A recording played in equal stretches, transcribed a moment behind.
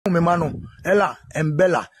Memano, Ella and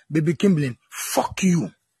Bella, baby Kimberlin, fuck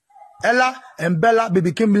you. Ella and Bella,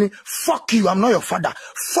 baby Kimberlin, fuck you. I'm not your father.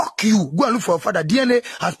 Fuck you. Go and look for your father. DNA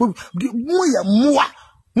has put moi.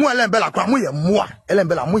 Ella and Bella, moi. Ella and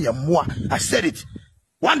Bella, moi. I said it.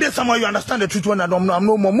 One day, someone you understand the truth when I don't know. I'm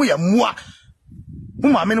no more. Moi.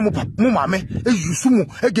 Mumma, you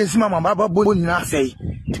sumo against Mamma Baba Bonina say,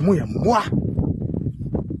 moi.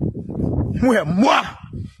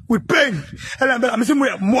 We pain. And I'm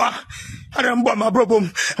saying, moi. I don't want my problem.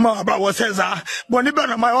 My brother says, but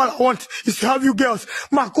my all I want is to have you girls.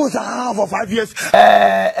 My course I have for 5 years.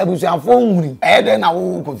 Then I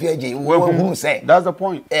will confuse you. Who say that's the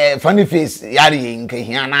point. Funny face, Yari,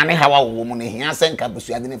 and I have a woman here, send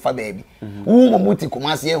Capusian for baby. Who muti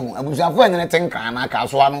kumasi, I was a friend and a tank, and I can't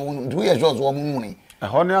swallow 2 years old woman.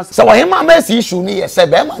 So I am a messy issue me, said,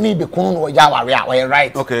 need be coon or Yawa,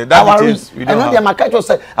 right? Okay, that is. We don't know. My catcher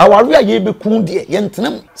said, our real ye be coon, dear,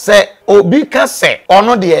 yentinum, say, Obika say, or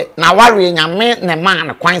no dear, now worrying a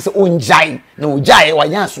man, quite own jai, no jai, or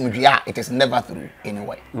yansum, it is never through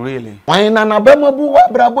anyway. Really? Why none of them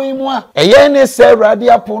brabo moi? A yen say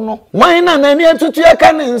radiapono. Why none any to your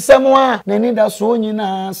cannon, someone, Nenida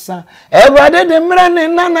Sonina, sir. Ever did the man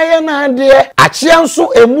and none, dear. A chance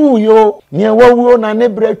so a moo yo, near what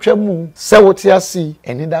nebre twemu se wotia si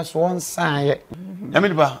eni da so nsan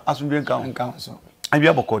yamediba asumbe council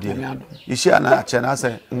abia bokode ye shi ana ache na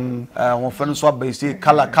se won fe no so aba isi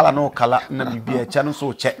kala no kala na bibia che no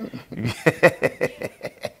so che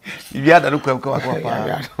bibia da no kwam kwa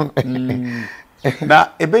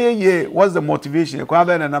na ebeye ye what's the motivation kwa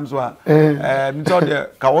ba na nam so a me told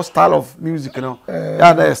the ka style of music no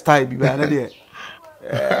ya na style bibia na de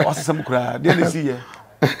what's some kura de see ye.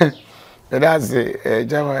 That's it,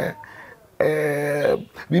 Jama.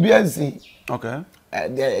 BBNC. Okay.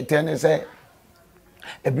 The tenant say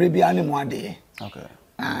a baby animal day. Okay.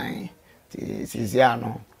 Aye.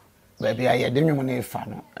 Tiziano. Baby, I didn't want to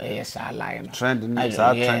fan. Yes, I lie. Trending.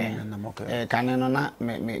 I'm okay. Cannon,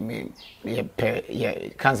 me,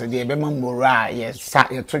 cancer, the Bemora, yes, sat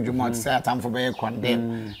your tribute, sat time for being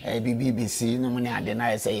condemned. BBC, no money, I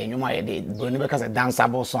deny, say, you might did, because a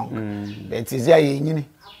danceable song. That is ya.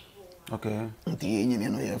 Okay.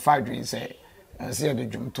 The 5 dreams say, see the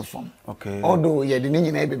drum to form. Okay. Although you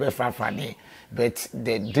didn't be Friday, but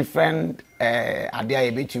the different idea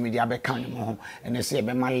about you, media become more, and they say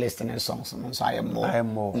about my listening songs, so I am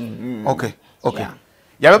more. Okay. Okay.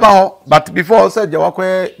 Yeah, but before I said, you walk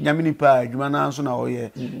where Yamini Pa, Jumana, so now, yeah,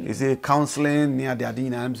 is a counseling near the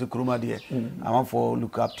Adina, I'm so Kruma, dear. I want for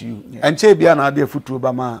look up to you. And Chebian, idea foot to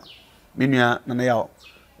Obama, Minia, Nanao,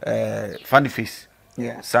 funny face.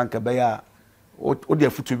 Yeah, Sanka Baya, what dear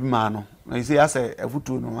foot to be man. I say, I say, a foot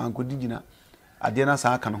to no uncle Digina. Adena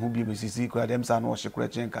Sakan, who be Mrs. Kwadwo Nkansah was a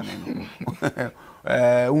Christian canon.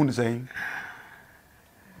 Who's saying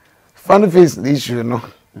funny face issue, no.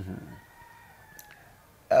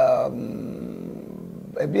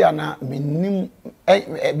 Ebiana, minim,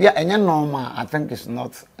 any normal, I think it's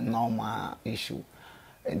not a normal issue.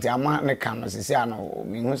 The amount of cameras is no,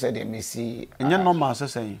 who said they may see. And your normal,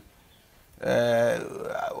 saying.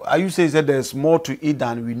 Are you saying that there's more to it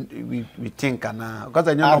than we think? Because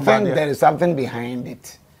I think there is something behind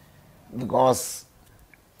it. Because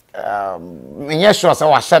yes, sure,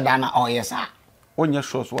 so I said that. Oh yes, sir. Oh yes,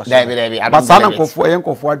 sure, so I said. But some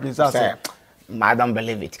I don't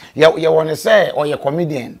believe it. You want to say, or you're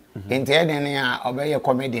comedian. In the end, obey your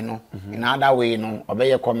comedy, no. In other way, no, obey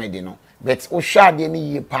your comedy, no. But Oshad,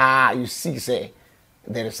 you see, say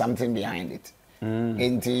there is something behind it.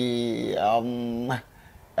 Inti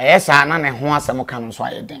yes ana ne ho asem kan so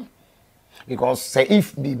ayedem because say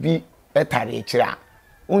if bibi etare kira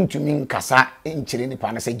untumi nkasa enchire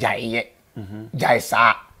nipa na say jaiye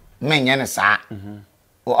jaisa menye ne sa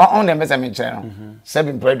on dem be me kire no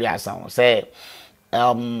seven producer say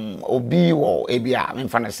obi wo ebia me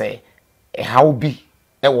fa na say how bi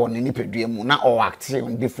e wo ne nipadua mu na o act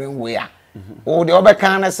in different way oh, the other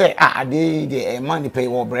can say, the money pay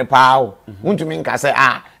or brepa. Want to mean, I say,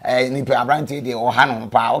 Nipa Abranti, the or Hanon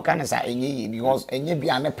Power, can I say, any because any be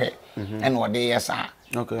an epe and what they are.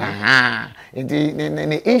 Okay. Aha.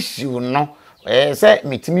 The issue, no, say,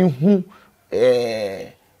 meet me who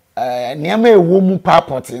near me woman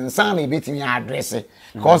purport in some beating your address.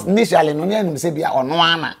 Because initially, no name say be on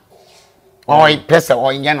one. Or a person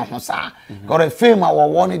or in Yanosa. Got a film I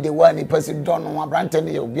wanted the one person don't know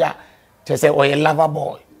Branton, you'll be to say, oh, a lover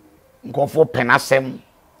boy. Go for penasem.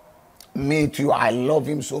 Me too, I love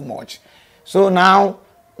him so much. So now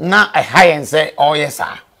I high and say, oh, yes,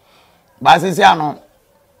 sir. But I say, no,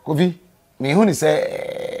 Kofi, me who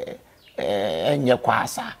say, and your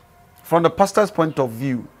quasa. from the pastor's point of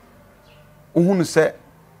view, who say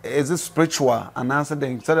is it spiritual and answer the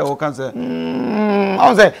instead of can say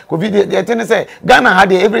I say Kofi the thing say Ghana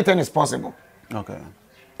had everything is possible. Okay.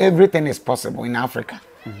 Everything is possible in Africa.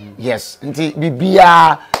 Yes. Nti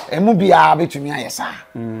bibia emu bia betumi ayesa.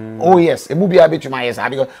 Oh yes, emu bia betumi ayesa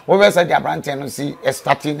because we said the brand no see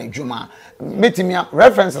starting adwuma. Metimi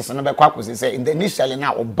references no be kwa say in the initially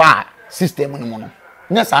now oba system no no.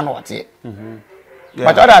 Yes, I know what it.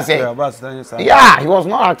 But others say, yeah, he was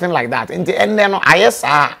not acting like that. And then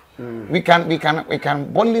ISR, we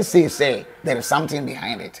can boldly say there is something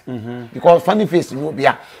behind it. Because funny face will be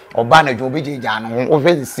or banner Jobi Jano, or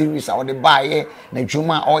very serious, or the buy the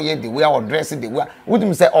Juma, or the way or dress it the way.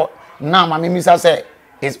 Wouldn't say, oh, now my Misa say,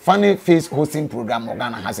 it's funny face hosting program or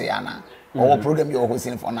Ghana has a yana. Or program you're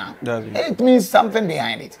hosting for now. It means something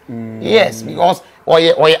behind it. Yes, because or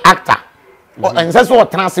your actor. And that's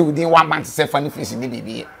what translate within 1 month to say funny face in the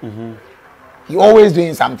BB. He always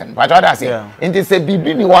doing something. But what I say, and they say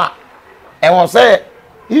BB ni wa, and was say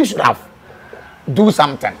you should have do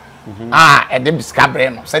something. And then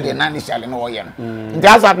discover no. Say the nanny shall know yen.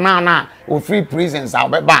 Just that now we free prisons. I'll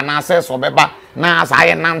be back now. Says or be back now. As I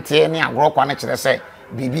am nanti any a grow connect. Say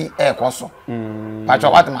BB air koso. But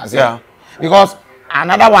what I say, because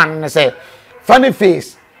another one say funny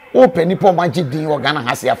face. Open nipo magic din or Ghana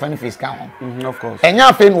has a funny face count. Of course. And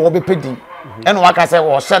your fame will be pretty. And what I say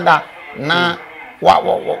was Shatta na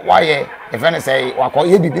why if any say what call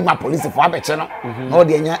you be my police for a channel. No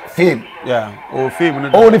the fame. Yeah. Oh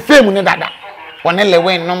fame. Oh the fame ne that. One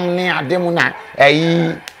when no near demuna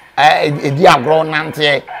a dear grown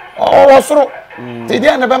nante. Oh so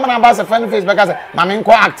today never man about a funny face because my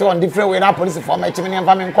co act on different way now police for my chimney and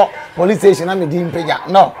family police station and me dim page.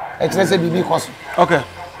 No, it's a BB cost. Okay.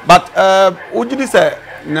 But would you say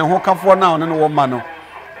na ho kafo na on no woman no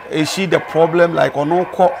is she the problem like or no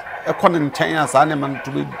ko e kon nten as an man to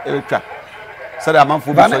be twa so that man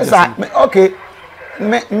for be okay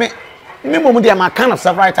me mom dey ma kind of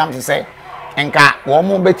several times to say enka wo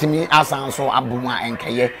mo betimi asan so abuma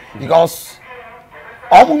enkaye because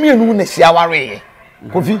omo me enu na sia ware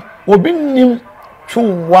Kofi obi nim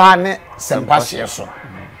twuwa ne sempahye so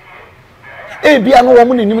e bia no wo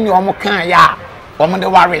mo nim ni wo mo kan ya woman the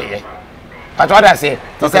worry. But what I say,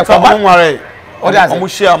 say for one worry. What I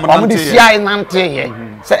say, I'm the share in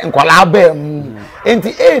Nante, say in Kwalabe, and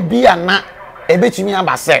the A B and not a bit to me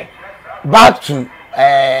about say back to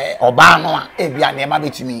Obama, A B and never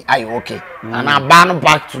bit to me, I okay. And I ban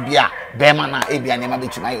back to be a Bemana, A B and never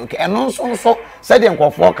bit to me, okay. And also said in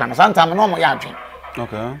Kofor can sometimes no more yachting.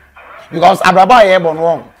 Okay. Because Abraba airborne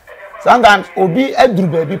wrong. Sometimes Obi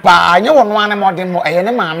Edru baby pa, I know one more than more,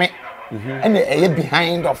 I mammy. And the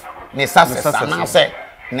behind of the success, and I say,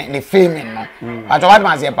 the fame, but what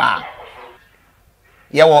was your bar?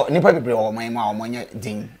 Yeah, well, Nipper or my mom when you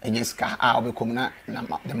ding against car, I'll be coming out.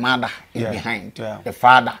 The mother is behind, the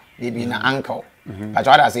father, maybe an uncle, but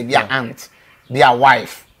what I say, be an aunt, be a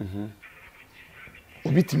wife.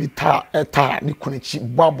 Obit me tar,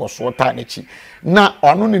 Nikunichi, Bobos, or Tanichi. Now,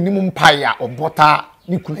 on only minimum pie or butter,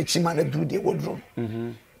 Nikunichi man do the wardrobe.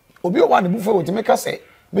 Obi one before to make us say.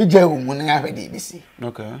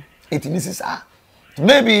 Okay. It is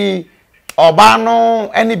maybe Obano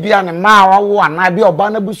any be an ma or an I be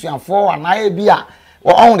Obana Busian for an I be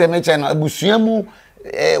or on the mention of Busiamu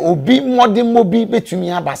Obi modern mobi between me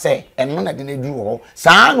abase and none didn't do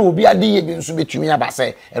San will be a dear between me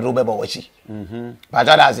abase and Robert Wachi. But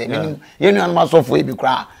that say, you know, must of way be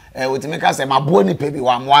cry with make us say my bony baby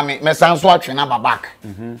one me sounds watching about back.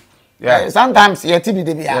 Yeah, sometimes yeah, TB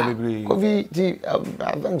dey be Kofi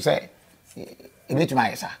I don't say it meet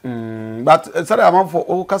my sir. But sorry am for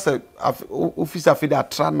o ka say officer fi da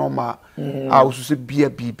tra normal a o so bia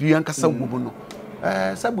bibi an ka sa gubu no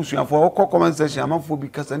say busuafo o ko comment section am for bi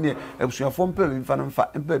ka sa ne busuafo mpa bi mfa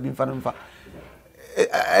no mfa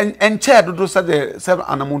and chair do say the seven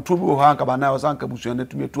anamonto bi o ha ka ba na o san ka busuan na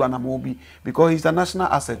tumi tu anamo bi because he's a national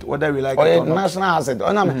asset whether we like it or not. National asset.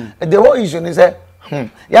 The whole issue is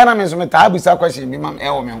yana me so me ta bisa question bi mam e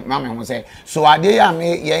wo me ho say so ade ya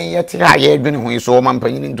me ye tira ye dwene ho so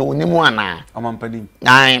mampanyin nto onimu ana amampanim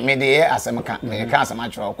ai me de asem ka me ka asem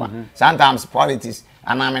atro kwa sometimes politics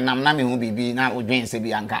ana me nam na me ho bibi na odwen se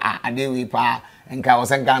bi anka ade wi pa nka wo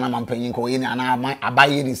se Ghana mampanyin ko ye ni ana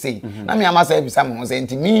abaye ni sei na me ama say bisa me ho say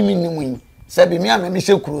nti mi nimu se bi me am me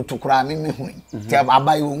hye kuro to kura me hu ti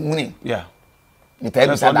abaye wo huni yeah me ta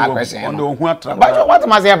bisa that question on do hu atra but what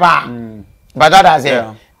am I say pa but that I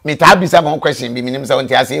say, me tabisa one question be minimum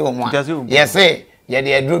 70 as you want. Yes, say, ye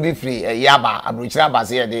de aduro bi free yaba abrochira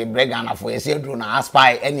base ye de bregana for ye se aduro na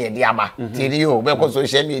aspire ene de aba tiri o be ko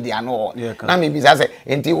social media no na me bi say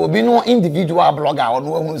enti obi no individual blogger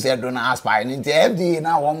ono hu se aduro na aspire enti FD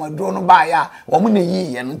na wo mo aduro no ba ya wo mo na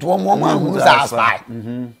yi ye no to wo mo hu se aspire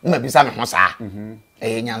me bi sa me ho sa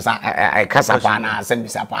nyansa I kasa pa na asem bi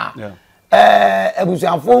sa pa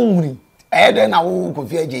ebusuafo nwuri de na wo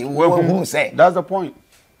Kofi Agye wo hu se that's the point.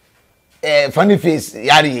 Funny face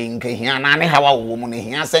yari nke hia na ne hawa wo mu ne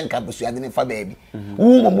hia senka busuade ne fa baabi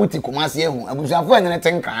wo mo muti kumasi ehu abusuafo ene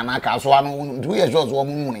tenka na ka so ano ndu ye shows wo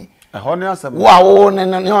mu ni ho ne asem wo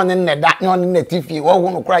ne da ne TV wo hu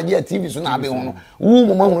no kra je TV so na be hu no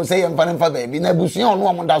wo mo hu se ye mfa ne fa baabi na busua ono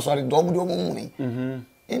wo mo da sori do mo mu ni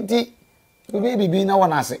enti baby na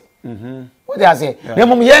wona ase what they say na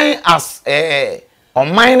mum yen as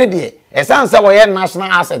on mine de esanse wo ye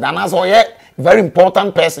national asset and as wo ye very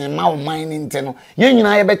important person in my mining no yen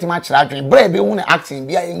nyina ye betima kira adwen bra be hu ne acting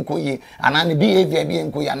bia ye nkoyi ana ne behavior bia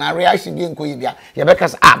nkoyi ana reaction bia nkoyi bia ye be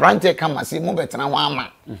kasa brante kama se mo betena ho ama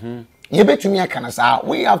ye betumi aka na sa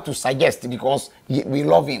we have to suggest because we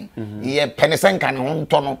love him ye penisen kan ho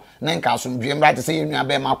nto no na nka asomdwe mra te se ye nua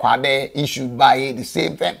be makwa be issued by the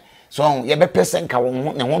same thing. So ye be person ka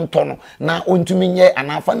won ne won to no na ontumi nye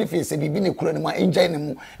anafa ne face bibi ne kura ne mu enjoy ne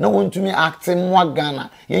mu na ontumi act mu Ghana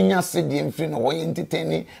ye nya se de mfiri no wo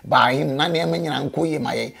entertain by him na ne manyina nkoye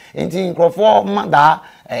maye enti nkrofo mada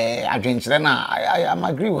adwenkyere na I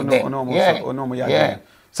agree with them. Yeah.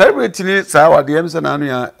 Celebrity ni sa wa de emse na anu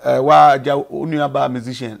ya wa aja onua ba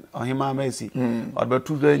musician Ohemaa Mercy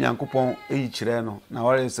obetu de Nyankopon eyi kire no na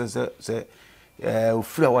wore se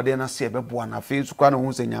ofura wode na se beboa na fe su kwa no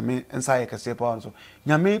hu se nyame nsa ye kese pa so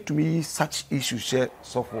nyame to me such issues share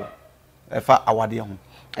so for efa awade ho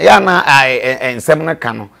ya na ensem na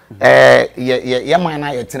ka no ye man na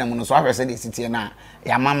ye tena mu no so ahwese de sitie na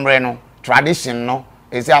ya mamre no tradition no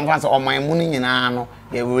esi am fancy oman mu ni nyina no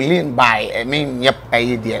ye willing by yep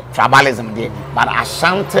de tribalism de but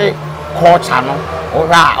Ashanti culture no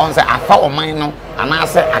ora on say afa oman no ana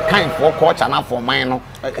say akan for culture na for oman no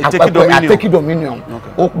take dominion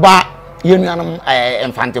okba yenuanum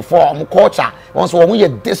infante for culture once wo ye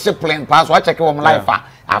discipline pass wa check wo life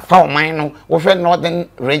afa oman no wo hwe northern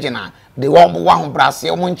regional the one ho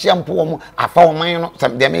Brazil mo nchiampo wo afa oman no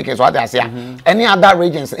they make it so that say any other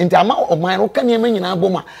regions into ama oman no kan yema nyina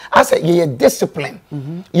boma as ye discipline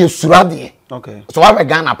ye surade okay so wa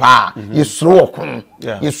Ghana pa ye suru okun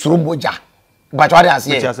ye suru boja but what I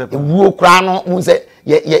say ewu okra no mo say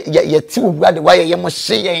ye ti obuade wa ye mo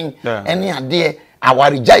hye yen any ade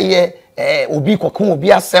awarija ye obi kokon obi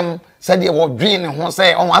asem said you were dreaming who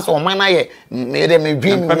say on was on man ye made me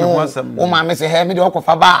dream o ma me say he me de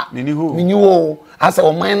okofa ba mini wo ase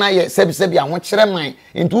o man na ye sebi a ho kire man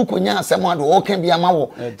ntu konya asem ade o kan bia ma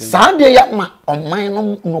wo sa de ya ma o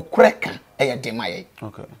man no kreka e de ma ye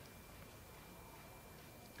okay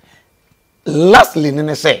lastly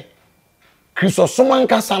ne say Kristosoman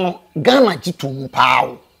Nkansah no Ghana jitu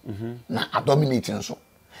paawo na dominating so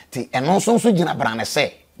ti eno so gina brane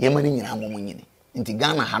say ye mani nyina mo nyini nti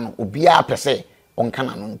Ghana ha no obia pese onka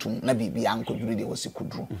na no ntum na bibia ankoduru de wasi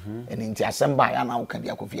kuduru eni nti asemba ya na woka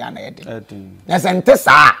bia Kofi ana yede na sente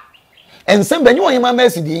saa ensem banyi Ohemaa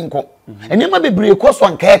Mercy di nko eni ma bebre koso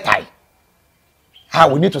anka etai ha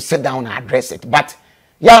we need to sit down and address it but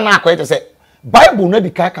ya na akoyete say Bible na di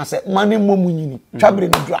ka say mane momu nyini twabre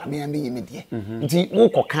no dura me am yeme de nti wo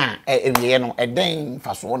koka ewiye no eden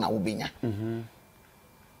faso na wo benya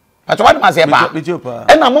but what must say ba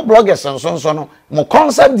and am bloggers so no mo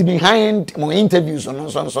concept behind mo interviews so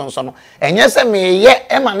no enye se me ye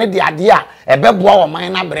e ma ne de ade a ebeboa wo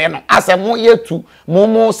man na bre no ase mo yetu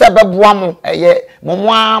mo se beboa mo eye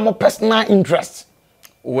mo personal interest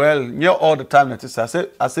well near all the time that is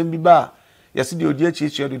asem bi ba yesi de odi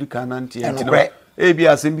achichi odi kan na ntie no e bi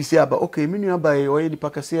asem bi si aba okay me nua ba e oye di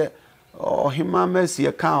pakase Ohemaa Mercy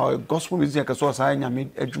e kan gospel music ka so sa nyame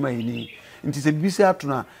adwuma yini nti se bi si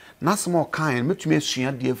atuna na small kind metumi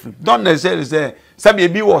asua de afri don't necessarily say sabi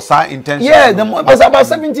bi was sa intention yeah the about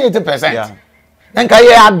 70-80% yeah then can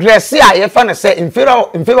you address ya ye fa na say in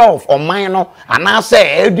favor of oman no and I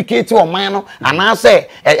say educate oman no and I say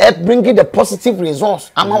bringing the positive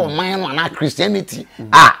results ama oman no and Christianity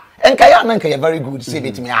and kaya na kaya very good say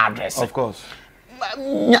it me address of course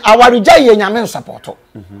our rejay nyame support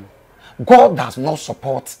God does not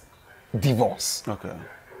support divorce okay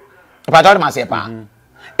but I must say pa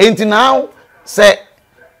and now say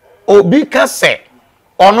obi ka say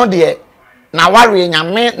ono de na wari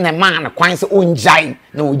nyame ne man kwan say onjai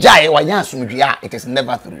na ojai wa yan asumdua it is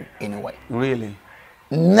never through anyway really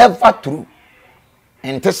never through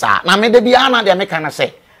and tesa na me de bia na de me kana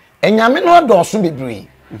say Enyame no doso bebre.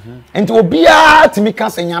 Enti obia timi ka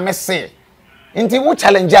se nyame se. Enti wo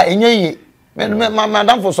challenge a enye yi.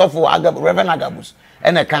 Madam for sofo Agab Rev Agabus.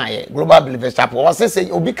 Ene kan ye Global Believers Chapel. O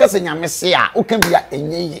se obi ka se nyame se a o kan bia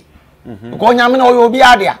enye yi. Ko nyame no obi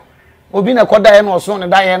ade a. Obi na koda ye no so ne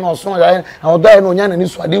da ye no so ye oda ye no nya na ni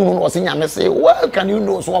so ade hu no se nyame se. Well can you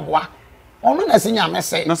know so boa? Ono na se nyame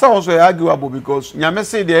se. Na say also arguable because nyame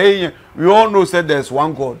se there we all know said there's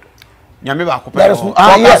one God. Nyame ba ko pe.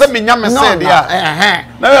 Yes. Me nyame se there.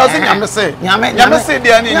 Na you say nyame se. Nyame se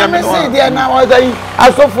there ni nyame se there na wa say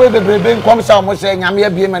asofo bebrebe nkom sha mo she nyame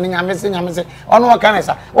abie ma ni nyame se. Ono wa kan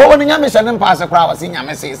sa. O ni nyame she ne pass kra wa se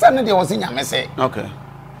nyame se. Sa ne de wo se nyame se. Okay.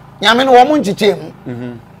 Nyame no wo mo nchiche mu.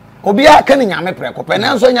 Obi aka ni nyame preko pe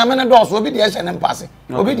na nso nyame ne do so obi de she ne pass.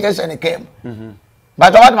 Obi de she ne kem.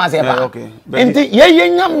 But what must say ba? Enti ye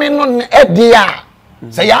nyame no e de a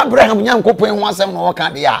say Abraham nyankopon ho asem no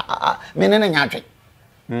woka de a me ne nyatwe.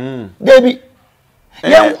 Debi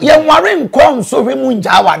ye ware nkom so hwe mu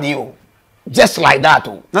nja awade o. Just like that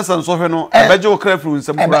o. Na san so hwe no ebeje o kra fru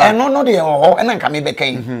nsem kra. No de ho e na nka me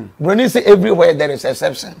bekan. Broni say everywhere there is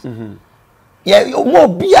exceptions. Yeah, mo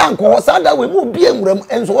bia nko sada we mo bia nwuram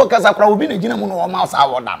enso wo kasa kra obi na gina mu no o ma sa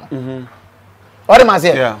awoda no. What must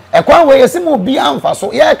say? E kwa we yesi mo bia amfa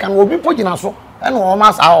so ye kan obi pogina so e no o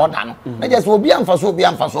ma sa awoda no. Na just obi amfa so obi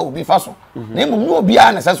amfa so obi fa so. Na emu no obi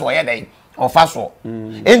a na se so ye dey o fa so.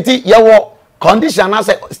 Enti ye wo condition na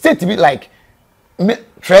say state be like me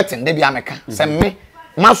threaten dey bia meka. Say me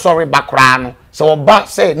ma sorry bakra no. So oba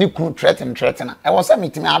say ni ku threaten na. E wo say me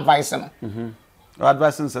timi advice no.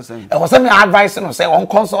 Advising say. I was advising no say on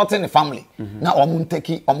consulting the family. Now omun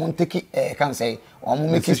take can say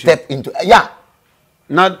make step into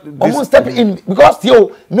not almost step in because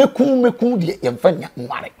yo meku the yemfa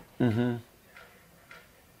nware.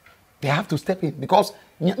 They have to step in because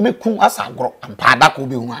meku asagro and pada ko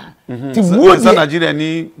be hu a. Ti wo ni Nigeria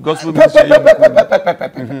ni gospel ministry.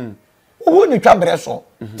 Who ni twa breso.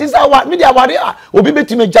 Ti say wa media ware a obi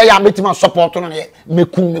betime gya metima support no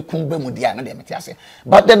meku be mu dia no de meti ase.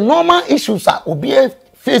 But the normal issues are obi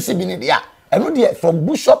face bi ni dia. Eno de from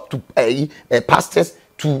bishop to pastors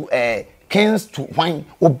to kings to wine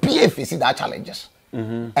obi face that challenges.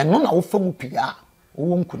 And no na wo famu pia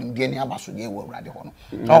wo nkunim de ni abaso de wo awrade ho no.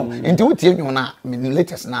 Oh, enti wo tie nwu na me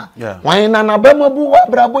latest na wine na bamabu wa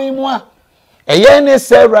brabo imu a eye ne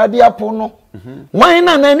se awrade apo no. Why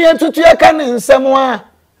na nani atutu aka ne nsem a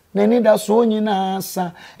nani da so nyina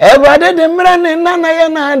sa Ewrade de mra ne nana ye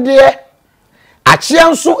na ade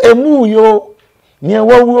achia nso emu yo ne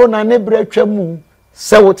wawuo na ne bra twamu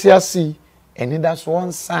se wote asi eni da so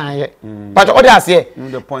nsan ye but all dey ase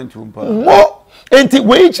the point umpa mo enti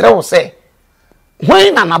we kire wo se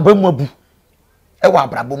why na nabamu e wa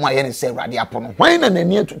brabo mu aye ne se Ewrade apo no why na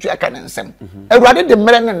nani atutu aka ne nsem Ewrade de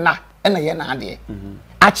mra ne na na ye na ade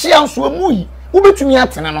achia nso amuyi ubetumi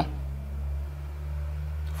atene no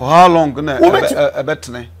for how long na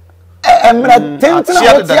ebetene emra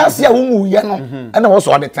tentena woti ase a wumu ye no na wo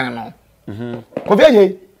so odetene no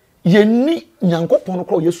Kofi ye ni nyankopon no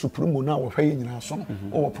kro ye supreme na wo hwe ye nyina so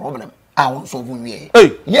no problem a won so vunwe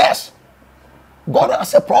yes God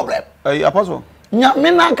has a problem apostle nya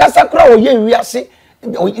me na nkasa kra wo ye wiase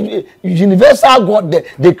universal God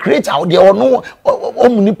the creator the ono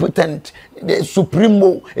omnipotent the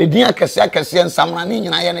supremo edin akese nsamna ni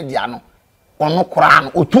nyina ye ne dia no ono kra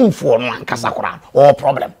no otumfo no ankasa kra no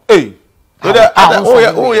problem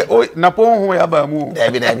na po ho ya ba mu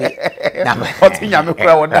Dabi na oti nyame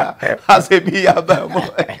kra woda ase bi ya ba mu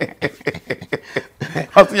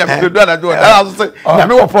oti nyame do na do that say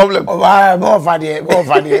nyame wo problem go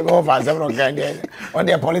for several kind on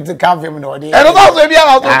the political film no dey and also bi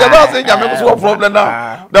ya so say nyame so problem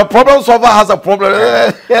now the problem solver has a problem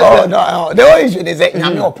no the only issue is say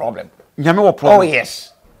nyame wo problem oh yes.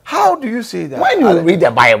 How do you say that? When you read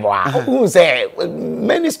the Bible, who say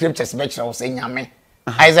many scriptures mention say nyame.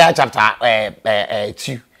 Isaiah chapter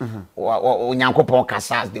 2. Onyankopon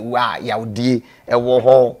kasa the wa yaudi ewo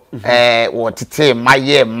ho wo tete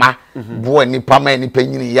maye ma bo nipa ma nipa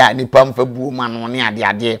nyini ya nipa mfa buo ma no ne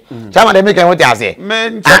ade chama de make what you say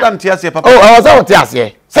men chada ntia say papa oh was what you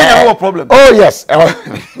say say no problem oh yes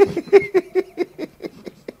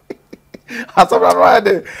asabra no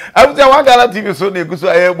ade abuja one Ghana TV so na eguso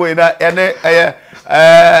ayebo na ene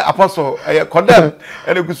apostle Condemn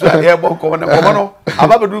ene eguso ayebo ko no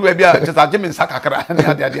ababedu ba bia cheta gye mensa kakra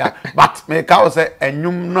ne ade but me ka say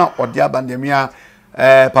enwum na ode abandemia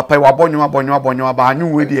papa wa bonyo ba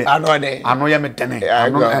anyu we die ano ye me dene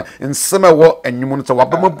ano nsema wo enwum no say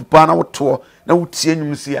wabama bupa na woto na wotie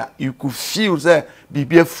enwum si a you could feel say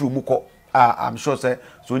bibia furu mu ko I'm sure say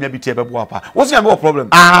so nya bi tie be bo apa what's your problem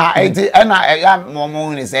ya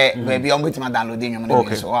mo ni say baby on betima download nyom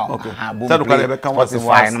na so so do kale be kan what is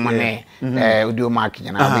fine no ne audio mark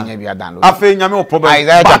nyina abenya bi download afi nya me problem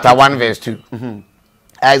Isaiah chapter 1 verse 2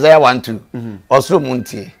 Isaiah 1:2 osoro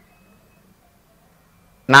muntie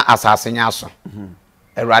na asase nya so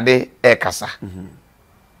Erade kasa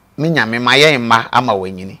me nyame maye mma ama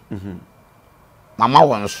wanyini mama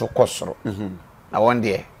won so kosoro na won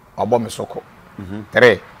de obo me soko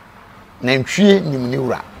 3 na ntwie nim ne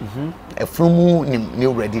wura afrumu nim ne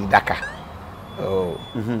wura di daka oh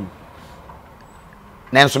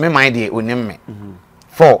na nso me man de onim me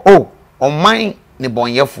 4 oman ne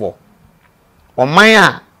bonyefo oman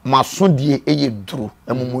a masodie eye duru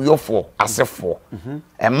amumuyofo asefo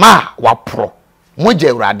ema wapro moje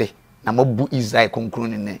Erade na mabu Israel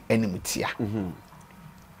konkron ne animtia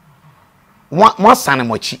mo sane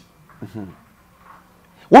mochi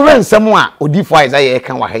wo nsem a odifo Isaiah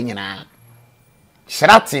kan wa ha nyina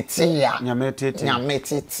shratete ya nyame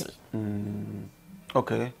tete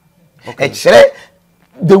okay chere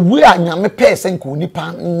the way a nyame person ko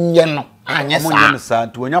nipa nye no anya sa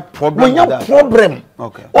to nya problem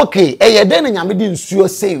okay eyede na nyame di nsuo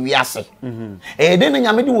se wiase eyede na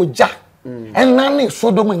nyame di oja enane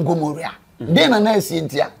Sodom and Gomorrah den na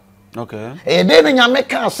asientia okay eyede na nyame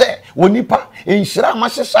ka se wonipa enhira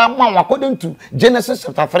mahyeha ma according to Genesis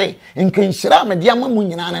chapter 3 nka enhira me dia mamu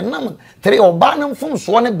nyina na nam 3 oba na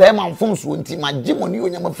mfomso ne be ma mfomso nti magimoni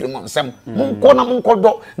onyama firi mo nsem monko na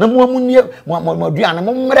monkodo na mo amunie mo aduane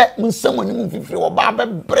mo mmre nsem oni mo fifiri oba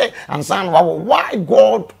bebre ansan why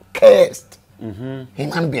God cursed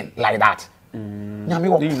human being like that nyame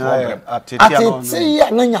wo problem atete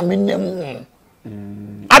ya na nyame nem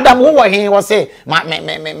Adam wo he wo say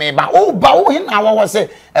me ba o ba wo he na wo say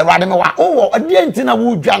Erade me wa o ade ntina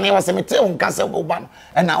wo dwane wo say me te nka say wo ba no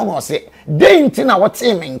e na wo say dey ntina wo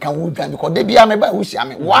te me nka wo dwane because dey bia me ba wo hia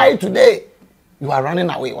me why today you are running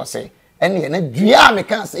away wo say ene na dua me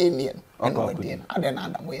kan say me no ade na ade na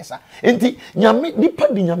Adam wo yesa enti nyame dipa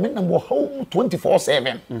di nyame na wo how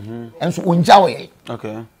 24/7 enso onja wo ye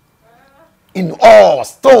okay in all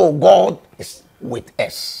still God is with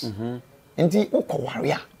us enti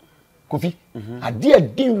ukọwaria Kofi ade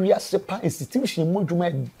adin wiase pa institution modwuma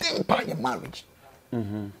den pa your marriage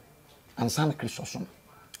and san Christosum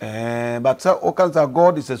but Okanza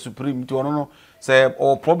God is a supreme to no say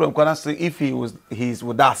our problem kana say if he's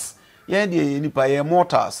with us yeah the nipa ye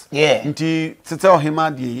mortals nti tete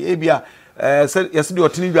Ohemaa de ebia say yes the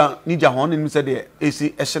otini nija hon nim say the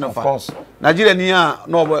AC of course Nigeria ni a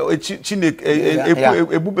no chine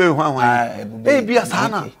ebube hwan ebia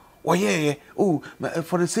sana oh yeah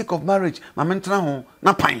for the sake of marriage my mentra ho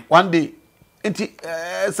na pan one day enti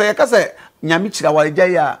say yakase nyame chira wareja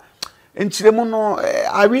ya enchiremu no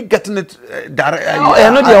are we getting it direct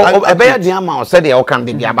no dey ebeya dia ma say dey can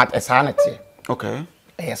be about sanity okay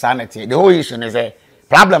sanity the whole issue is a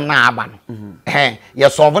problem na aba no you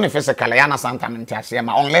solve it physically ya na sometimes ase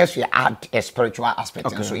ma unless you add a spiritual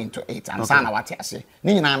aspect into it and sana what ase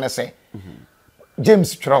ni nyina na say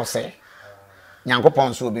James Troll say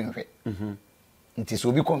Nyankopon so obi nhwe nti so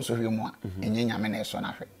obi konso hwe mu a enye nyame na eso na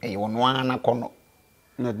hwe e wono ana kono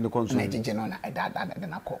na de konso na jeje no na da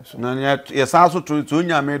na konso na ye sa so to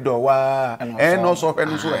nyame do wa no so hwe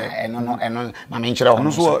no so no ma me nkyere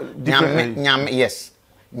ho so nyame yes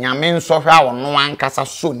nyame nso hwe a wono ankasa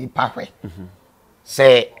so nipa hwe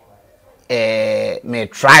say me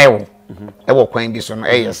trial e wo kwan bi so no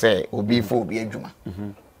e ye say obi fo obi adwuma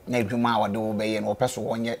na adwuma wade wo be ye no peso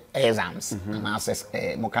wonye exams na access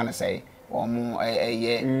mo kan say omo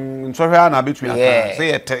ye nso hwe na betumi aka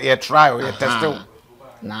say ye trial ye test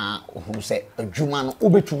na who say adwuma no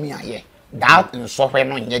obetumi aye that nso hwe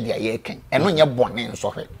no nye dia ye ken eno nye bone nso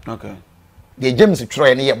hwe okay the James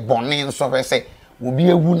try ne ye bone nso hwe say obi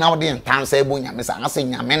ewu na wode ntansa ebo nyame sa ase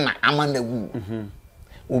nyame na ama na wu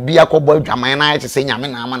obi akobo adwaman na aye say nyame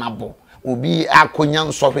na ama na bo obi akonya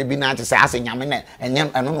nsohwe bi na ate ase nyame na enye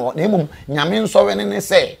eno no na emum nyame nsohwe ne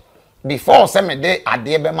say before say me de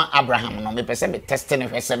ade be ma Abraham no me pese me test ne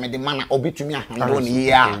hwe say me de mana obetumi ahando ne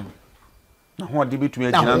ya na ho de betumi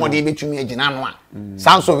agina no na ho de betumi agina no a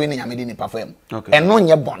sansohwe ne nyame de nipa fam eno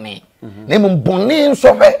nye bone na emum bone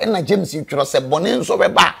nsohwe na James twiro say bone nsohwe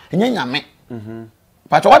ba enye nyame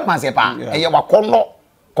pacho what man say pa eye wakono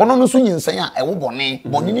kono no so nyinsan a ewo bone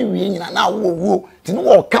ni wie nyina na wo ti no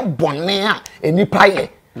wo ka bone a enipa ye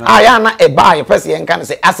aya na eba ye pese ye nka ne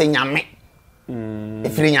se ase nyame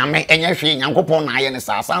efiri nyame enye hwe Nyankopon na aye ne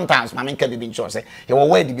sa sometimes ma menka bibi ncho se ye wo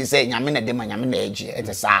word bi se nyame na de ma nyame na agi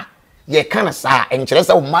ete sa ye ka na sa enkyere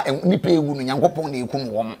se wo ma nipa ewu no Nyankopon na ekum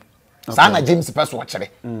wo Sana James pese wo kire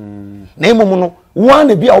na emom no wo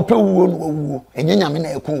na bia ope wuo no wuo enye nyame na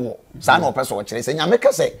ekun wo sana opese wo kire se nyame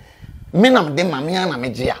kase me na me de ma me na me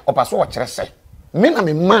gye a opase wo kire se me na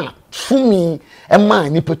me ma fumi e ma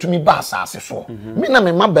ni petumi ba asase so me na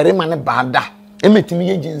me ma bere ma ne baada emetimi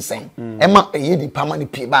ye jinsen e ma ye di pama ni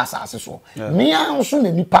pie ba asase so me anso na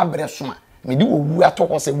nipa bere so a me di wo wu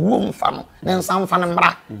atoko se wo mfa no ne nsa mfa ne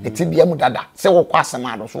mra etibia mu dada se wo kwa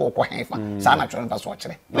asema do so wo kwa henfa sa na twon fa so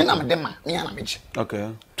kire me na me de ma me na me gye okay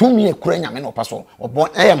tumi ekura nyame no paso obo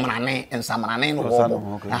mrane ensamrane no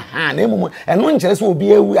wo aha na emum eno nkere se obi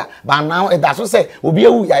ewu a ba na da so se obi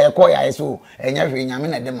ewu ya ye ko ya so enya hwe nyame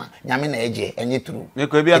na de ma nyame na eje enye turu me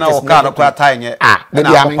ko bia na wo ka no kwa tai nye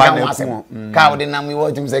na akwa na eku ka wo de na mi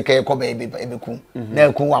wo tim se ke ko ba ebeku na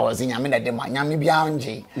eku wa wo se nyame na de ma nyame bia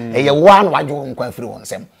nje eye wa no wadwo nkwa afiri won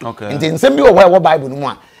sem nti nsem bi wo bible no mu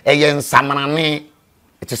a eye ensamrane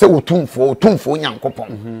it is say otumfo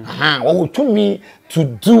nyankopon aha wo tumi to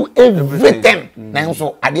do everything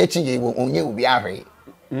nanso ade achi ye onye obi ahwe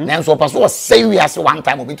nanso paso say we as one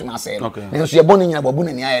time obi tuma say nanso ye bonu nyina babu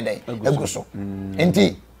na ni ayede egu so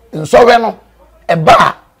enti nsowe no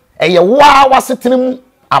eba eye wa wasetenem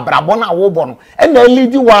abrabo na wo bo no e na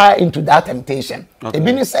lead wa into that temptation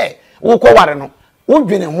ebi ni say wo ko ware no wo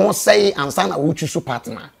dwene ho say ansa na wo chusu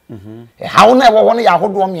partner how na wo no ya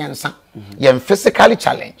hodo miensa ye physically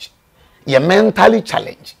challenge ye mentally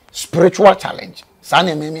challenge spiritual challenge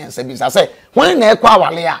sana me miensa bi say when na ekwa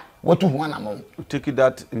wale a wotu ho na mo take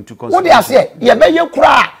that into consideration wo dey say ye be ye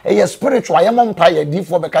kura ye spiritual ye mompa ye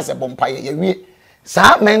difo be ka se bompa ye wie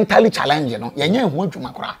sa mentally challenge no ye nya ho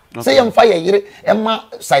adwuma kura say ye mfa ye yire ema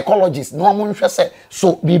psychologist no mo nhwe se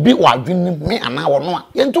so bibi wadwene me ana wo no a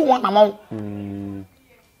ye ntu ho na mo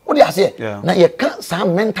what do you say? Na ye can't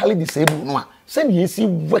some mentally disabled no. Send ye see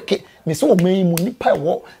work me so me mu nipa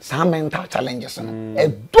wo some mental challenges no. E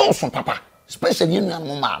don so papa, especially you no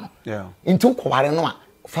man. Yeah. Into kware no a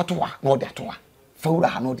fatwa no de toa.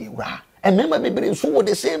 Fawura no de wura. And remember me so with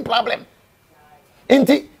the same problem.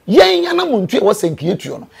 Enti yen yana muntu e wo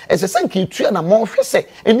senkietuo no. E se senkietuo na mo hwe se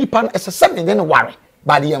enipa no e se se ne ware.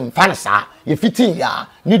 But ye mfana sa ye fiti ya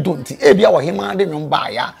ni donti e bia Ohemaa de nwom ba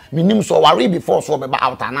ya minim so ware before so be ba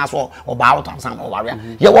out na so oba out ansan o ware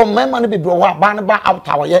ye wo mema no bebro wa ba ne ba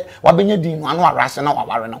out ye wa benya din no ano arase na wa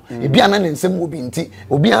ware no e bia na nsem obi nti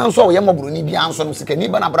obi anso ye mobro ni bia anso no sikani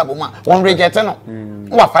ba na brabo ma won reject no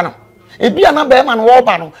wa fa no e bia na be ma no wo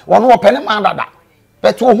ba no won wo pene ma dada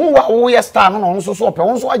but ohu wa wo ye star no no so so ope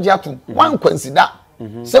won so agye atom wan consider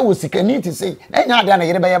say wo sikani ti say enya ade na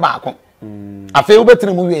yere be ye ba akon afi wo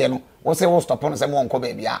betene mu wie no wo se wo stop no se mo nko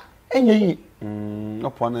ba bia enye yi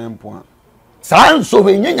opo na empo sa nso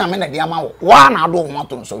we nyanya me na dia ma wo wa na ado wo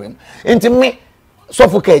to nso we enti me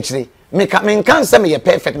sofo ka akire me kan se me ye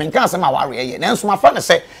perfect me kan se ma ware ye na nso ma fa ne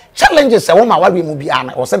se challenges se wo ma ware mu bia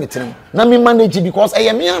na wo se betene na me manage because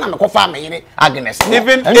eye me na me ko fa me yire Agnes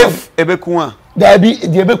even if ebeku a da bi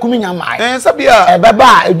de ebeku mi nya mai sabia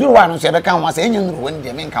ebeba eduru wa no se ebeka ho ase enye nuru won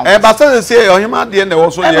de me kan ba se Ohemaa de na wo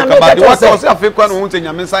so ye ka ba de wa ko se afekwa no hunte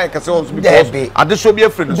nyame sai ka se wo so because ade so bi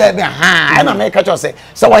afri no de ha na me ka cho se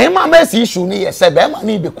Ohemaa ma si issue ni ye se be ma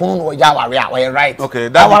ni beku no ya ware a we right okay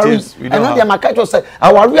that is we don't de ma ka cho se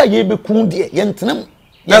aware a ye beku de ye ntenam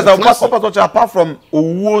yes apart from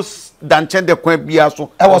owos dan chende kwa bia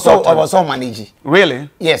so I was so manage really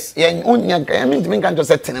yes yeah unya I mean can just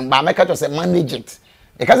say tenem ba make just say manage it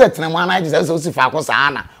because tenem manage say so si fa ko sa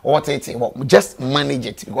na what it just manage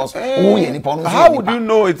it because how would you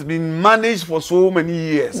know it's been managed for so many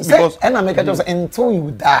years because and I make just say until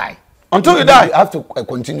you die you have to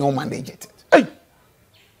continue manage it hey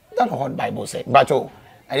that's what Bible say but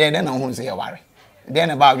then I won't say worry then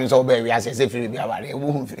about you so be we say free be worry we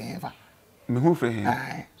won't free him me who free him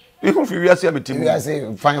you fi wiase ametim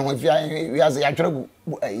wiase fan ho fi wiase ya twere gu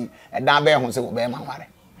dan be ho se wo be ma ware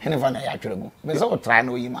hene fa na ya twere gu be so try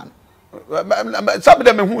na oyima no sabe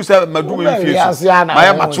de me hu se madu me fi so ma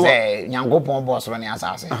ya macho nyankopon bo so ne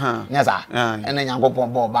asase nyeza ene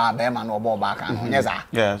nyankopon bo ba be ma no bo ba kan ho nyeza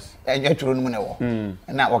yes ya twere no mu ne wo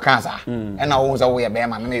na wo kan sa ena wo se wo ye be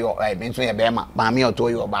ma me yo be so ye be ma ba me oto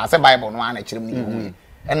yo ba se bible no ana kirem ni hu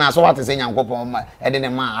ena so what say nyankopon ma e de ne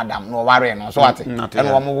ma Adam no ware no so what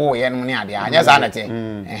ena wo mo wo ye no ne ade anya sa na te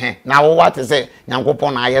na wo what say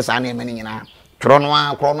nyankopon na aye sa na eme ni nyina tro no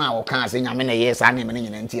a wo kan say nyame na ye sa na eme ni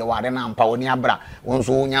nyina ntie ware na mpa oni abra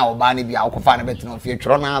wonso nya oba ne bia akofa na betino fie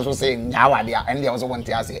tro na so say nya wade a ende wo so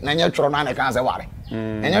wonte ase na nya tro na kan say ware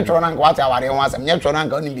enya tro na nka wate ware ho asem nya tro na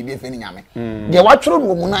nka oni bibie fe ni nyame de wa tro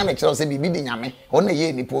no mu na kire say bibi de nyame ho na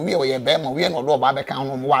ye ni po wie wo ye be ma wie no do ba be kan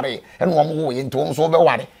no ware ene wo mo wo ye nto so be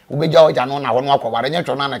ware ubeja oja no na ho no akware nye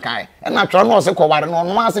tro na ne kan e na tro no se kware no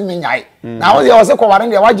no ase menyai na wo se kware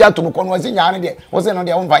de waje atum ko no ase nyaane de wo se no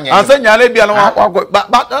de wo mfa nya ase nyaane bia no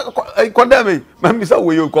Condemn me say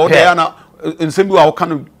we ko de ya na nsem bi wa wo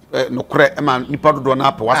kan no kore e ma nipa dodo na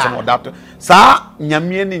apa wase no dat sa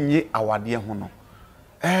nyame ne nye awade ho no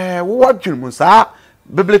wo wadwun mu sa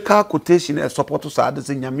biblical quotation e support sa de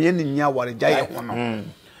nyame ne nye awade jaye ho no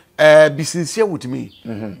be sincere with me.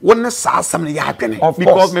 One sa something happening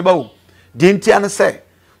because me ba the entire say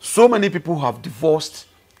so many people have divorced,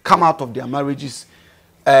 come out of their marriages,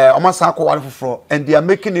 almost and they are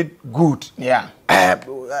making it good. Yeah.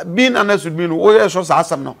 Being honest with me, oh so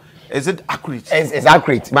now. Is it accurate? It's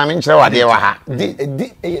accurate. But I mean, very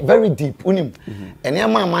deep. Unim. And yeah,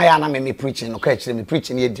 my me preaching. Okay, me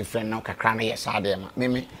preaching here different now. Kakrana yes,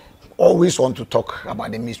 me always want to talk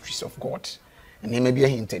about the mysteries of God. And he may be a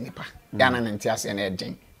hint nipa. Yana and Tias and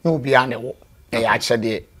Edging. No be on the wall.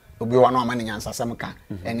 Actually, Obi one man in Samka,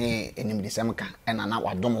 any the Samka, and now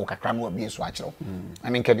I don't walk a cram will be a swatch. I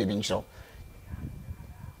mean, Kevin show.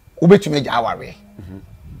 Ube to make our way.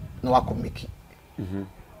 No, I could make it.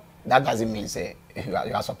 That doesn't mean say you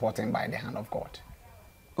are supporting by the hand of God.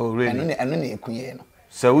 Oh, really? And then you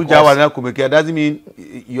so we doesn't mean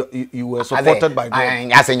you were supported by God.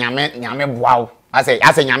 I say nyame wow. I say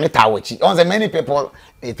nyame tawochi. On the many people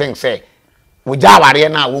they think say we jaware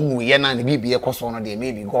na wo mu ye na ne bibie koso no dey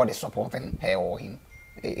maybe God is supporting her or him.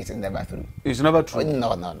 It's never true. It's never true.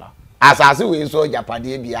 No. As we so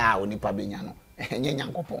japade bia onipa benya no. Enye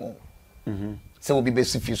nyankopon. So we be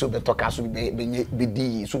basic so be talk so be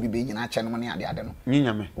di so be nyina che no ne ade no.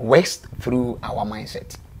 Nyame. Waste through our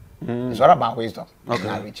mindset. It's all about wisdom.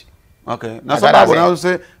 Okay. Okay. Now somebody will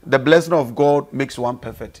say the blessing of God makes one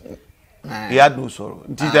perfect. He had no sorrow.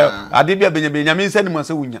 Adibia Benjamin said he must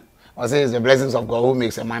say or say it's the blessings of God who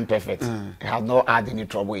makes a man perfect. He has not had any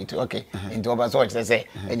trouble into okay. Into over so they say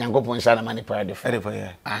and yango pon shana mani prayer different.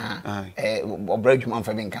 Belgium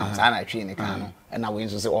for being count and I train can and now we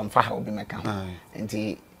say on fa obi me count.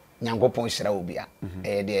 Nti yango pon shira obi a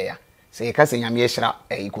there say you can say nyame shira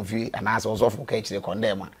Kofi and as also for catch the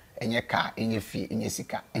Condemn enye car enye fee enye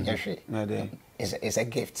sika enye hwe. It's a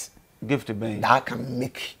gift. Gift being that can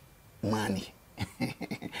make money.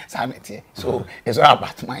 So it's all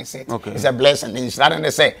about mindset. Okay. It's a blessing. It's not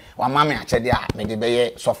to say, "Wa mama achedia me de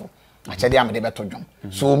beye sofo. Achedia me de beto dwom."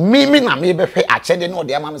 So me na me be hwe achede no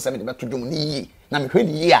de mama say me de beto dwom ni yi. Na me hwe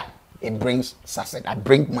ni yi a it brings success. I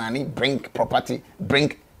bring money, bring property,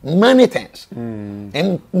 bring many things.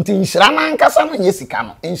 Nti nshira na nkasa no nyesika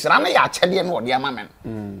no. Nshira na ya achede no de mama no.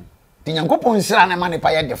 Tinyankopon nsira na mane pa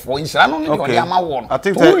ye defo nsira no ne de ama wo no. I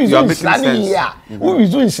think that you are making sense. Who is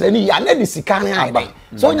doing nsira ni ya na de sika na ade.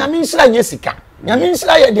 So nyame nsira nye sika. Nyame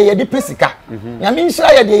nsira ye de pesika. Nyame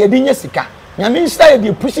nsira ye de nye sika. Nyame nsira ye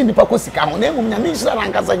de push the pako sika no. Na nyame nsira na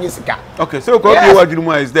nkasa nye sika. Okay, so ko bi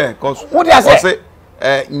wadwuma is there cause what do I say?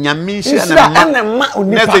 Nyame nsira na ma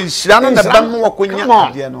onipa. Na nsira no na ba mo wakonya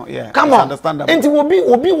ade no. Yeah. Come on. Enti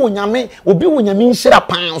obi wo nyame nsira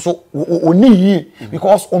pan so oni yi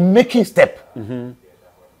because on making step.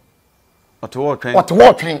 What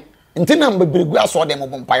working? Enti na mbebregu aso dem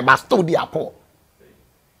bompai but still they are poor.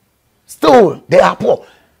 Still they are poor.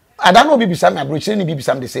 I don't know bibisa me abrochire ni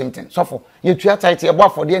bibisa the same thing. So for you tua tight e bo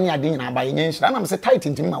afode ni ade nyina ba yenye nsira na me say tight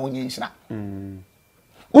ntimi ma wonye nsira.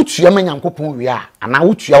 Utua manyankopon wi a ana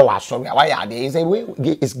utua wa so wi a wa ya ade is a way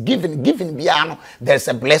is given bia no there's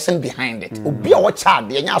a blessing behind it. Obi a wo cha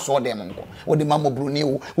de nya so dem nko. Wo de mamobru ni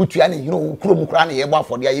wo utua na hiro kuro kura na ye bo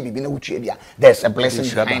afode aye bibi na utua bia there's a blessing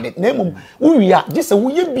behind it. Nemum wi a just wo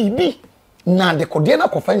ye bibi na de kode na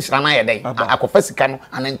kofa nsira na ye den akofa sika no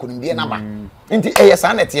ana nkunum bia na ba. Nti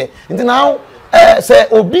sa na tie. Nti now say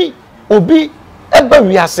obi eba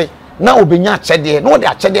wi ase na obenya achede na ode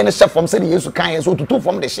achede ne chef from say Yesu kan so tutu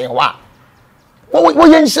from the shewa wo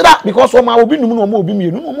ye nshira because o ma obi num no ma obi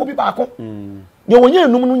mienu no ma obi ba ko ye wonye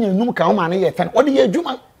num no nya num kan o ma ne ye fen ode ye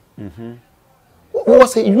adwuma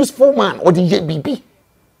was a useful man ode ye bibi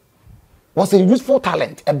was a useful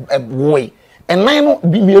talent a boy and nine no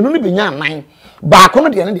mienu no benya nine ba ko no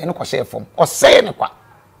de ne ko share from o say ne kwa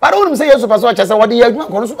but wonu say Yesu paso cha say ode ye adwuma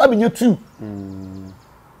ko no so ba benya 2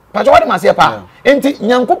 Pacho wadi masiye pa. Enti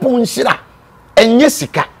nyankopon nshira enye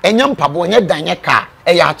sika, enye mpabo, enye danye ka,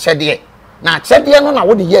 eya achede. Na achede no na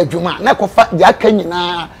wodi ye adwuma, na kofa de aka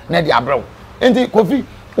nyina na de abrew. Enti Kofi,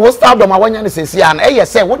 wo start ma wanya ne sesi an, eye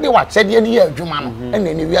se wodi wa achede ne ye adwuma no,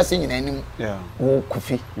 ene ne wiase nyina anim. Wo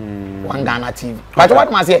Kofi. Ghana TV. Pacho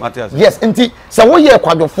wadi masiye. Yes, enti se wo ye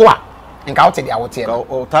kwadofo a nka wote dia wote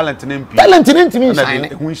no talent ne ntimi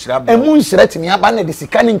shine emu nshira timi aba na de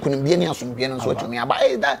sika ne nkunum bie ne asomdie no so tumi aba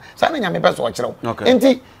da sa na nyame pese o kirew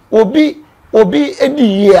enti obi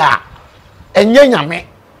edi ye a enye nyame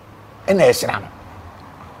ena ehira no.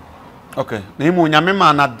 Okay, na imu nyame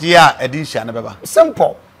ma na de a edi hia ne beba.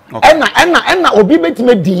 Simple. Ena obi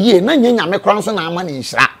betime di ye na nye nyame kran so na ama ne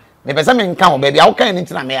nhira. Me pese me nka ho ba bia wo kan ni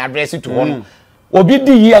tina me address to ho. Obi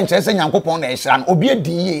di ye nche se Nyankopon na ehira no. Obi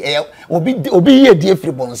di ye obi ye di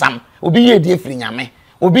efiri bonsam. Obi ye di efiri nyame.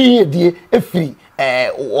 Obi ye di efiri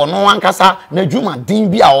ono ankasa na dwuma din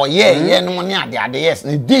bi a oye no ne ade yes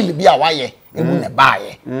na deal bi a waye emu ne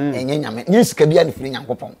baaye enye nyame nye sika bi a ne firi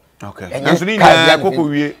Nyankopon. Okay. Enso ni na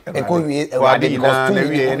kokowie ewade because too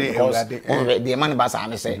many the man ba sa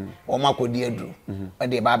me say o ma kodi aduru e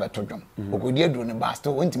de ba beto dwom okodi aduru ne ba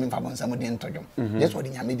still won't me fa bonsam de ento dwom yes what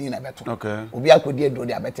nyame din na beto obi akodi aduru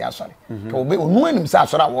de abete asore to obi onu anim sa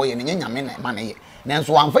asore a wo ye ne nyame na ma ne ye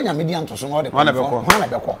nanso amfa nyame din anto so no de wana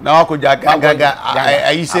beko na wakoja gaga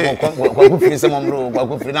ayi se kwaku firi se momro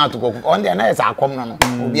kwaku firi na to kwaku on de na esa akom no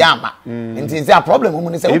obi ama nti se a problem mu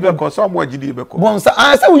ni se ibe ko so mo agidi ibe ko bonsa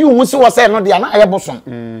say you hu se wo say no de na aye bosom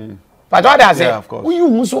but what I say you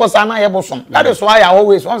hu se wo say na aye bosom that is why I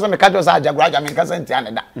always want me catch us agaguraja me kasa nti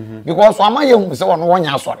aneda because so ama ye hu se wo no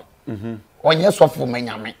wonya asore onye sofo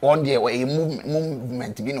manyame on de e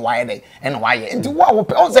movement bi no why dey and why nti wo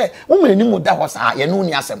pe on say wo mani mu da ho sa ye no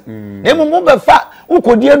ni asem na mu be fa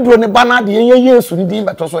ukodi aduro ne bana de ye Yesu ndi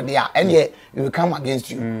beto so de a and you come against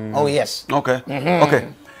you oh yes okay okay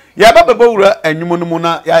yeah baba bawura enwumo no mu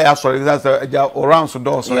na ya sorry that's around so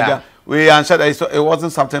door so yeah we answered it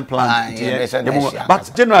wasn't something planned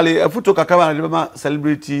but generally a photo kakawa na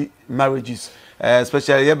celebrity marriages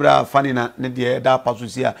especially yebra funny na ne de da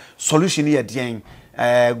pasusia solution here den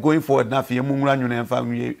going forward na fe mu nwura nwuna emfa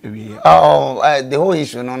nwie the whole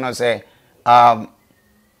issue no say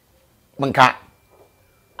manka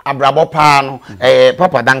abrabo pa no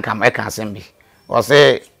Papa Dankam e kan sembi o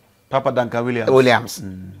say Papa Dankam Williams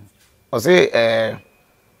o say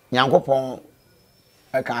Nyankopon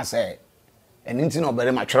e kan say eninti no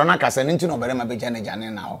bere ma tworo na kasa eninti no bere ma be jane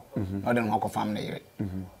na ho no de no ko fam na yire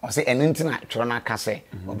o say eninti na tworo na kasa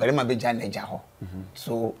o bere ma be jane ja ho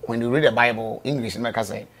so when you read the Bible English make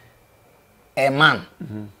say a man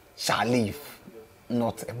shall live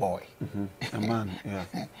not a boy a man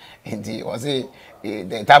yeah indeed was it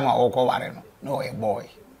the time I woke up no a boy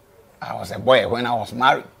I was a boy when I was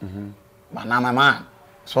married but now I'm a man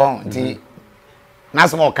so indeed na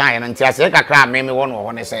small kind and I say kakra me one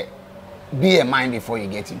or say be a man before you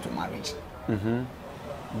get into marriage.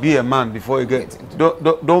 Be a man before you get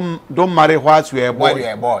don't marry whilst you are a boy. While you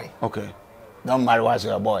are a boy. Okay. Don't marry whilst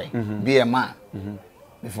you are a boy. Be a man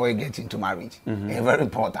before you get into marriage. Very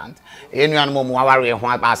important. Anyone more worry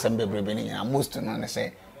what person be bringing most to know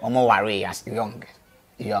say more worry as young.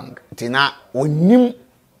 Tina onim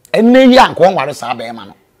ene ya nko worry sa be man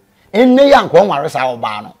no. Ene ya nko worry sa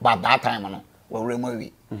oba no but that time no we remove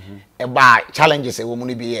we. E ba challenges e wo mu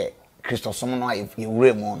ni be here. Christosom no if you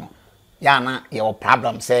remo no ya na your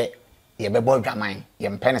problem say ye be boy dwaman ye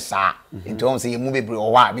mpene sa into on say you move be o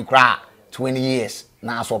wa bi kra 20 years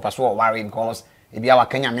na so paso worry because e bia wa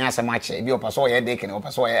kanya me asem ache e bia paso ye dey ken o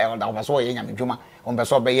paso ye elder o paso ye nyame dwuma on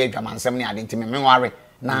paso be ye dwaman nsem ne ade ntime me worry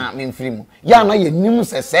na me mfiri mu ya na ye nim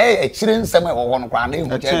se e chire nsem e wo ho no kra na e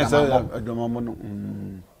hu che dwaman mo no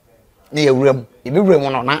na ye wurem e bi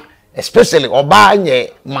wurem no na especially oba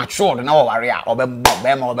nye matured na worry a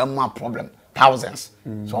obema problem thousands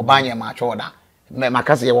so oba nye matured me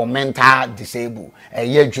makase ye mental disabled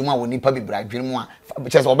ye adwuma woni pa bibra adwene mu a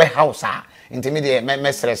because oba house a intimi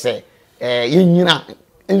me stress ye nyina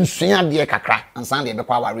nsua de kakra ansan de be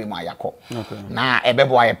kwa worry mu ayako na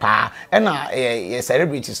ebebo aye pa na ye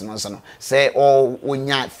celebrities no so no say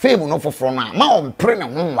onya fame no foforo na ma on pre ne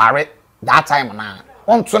ho worry that time na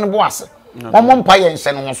on to ne bo ase Omo mpa ye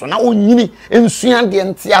nse no so na onyini ensua de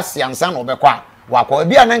nte ase ansa na obekwa wakọ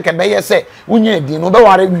bia na nke be ye se unya edi no be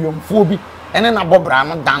ware wiomfuo bi ene na bobra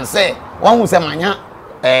no danse won hu se manya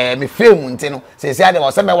me fame nte no se se ade wo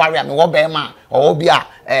se be ware me wo be ma o bia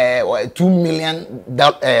 $2 million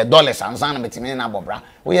ansa na metime na bobra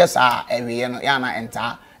wo yes a ewie no ya na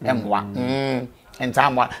enta emwa enta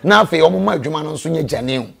mwa na afi omo ma adwuma no nso nya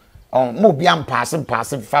jane mo be pass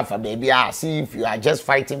fafa baby see if you are just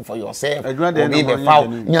fighting for yourself be be foul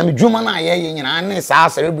nyame dwuma na ye nyina na sa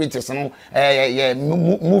celebrities no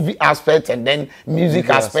movie aspect and then music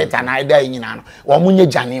aspect and either nyina no wo munye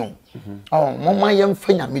jane mo ma ye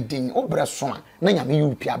mfa nyame din obre so na nyame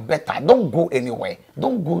you be better don't go anywhere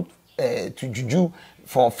don't go to juju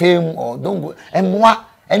for fame or don't go emwa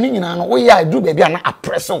eni nyina no wo ya do baby na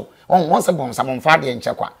appresso once upon some father and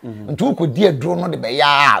chakwa ntu ko die dro no de be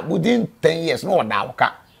ya within 10 years no da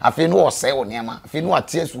woka afi no say wo niam afi no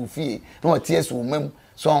atie su fie no atie su mam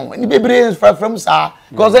So ni bebre from sa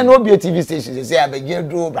because I know be TV stations say abegye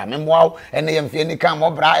do bra memwa and dey mfie ni kan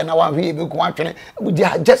mo bra na wan hwe be ko atwene they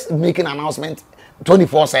are just making announcement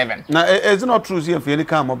 24/7. Now is it not true say mfie ni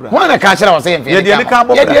kan mo bra? When I catch am say mfie ni kan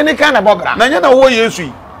mo bra. Ye ni kan na bo bra. Na nya na wo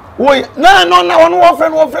Yesu. Wo no one wo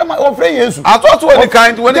friend Yesu. I thought when the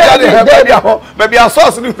kind when they maybe a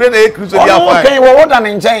source ni friend e cruise dia fa. Okay wo da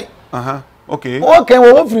ne nchen. Okay. Okay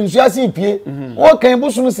wo friend su asi pie. Okay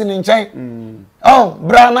busum si ne nchen. Oh,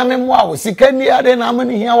 bra na memwa wo sika ni ade na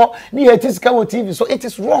amani hia wo ni heti sika wo TV so it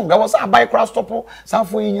is wrong. There was a buy cross stop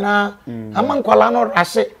sanfo nyina amankwala no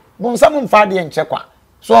rashe bon sam mfa de enche kwa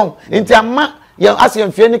so enti ama ya ase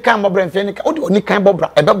mfie ni kan bobra mfie ni kan odi oni kan bobra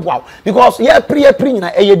ebeboa because ya pri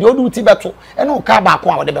nyina eye de odi uti beto e no ka ba ko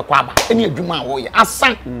a wo de bekwa ba eni adwuma wo ye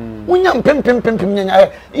asan wonya mpempempem nyanya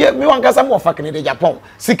ye mi wan kasa mo fa kene de Agyapong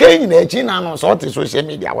sika nyina echi na no so te social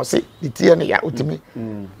media wo se ditie ne ya otimi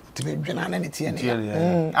tibe dwena na ne tie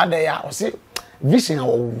ne ade ya wo se vision a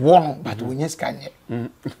wo no but wonya sika nye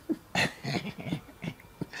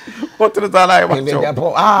what is that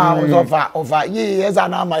like over years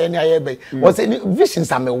and now my any was any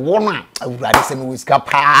visions am one awurade se me wiska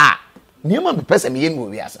pa niam be person me yen wo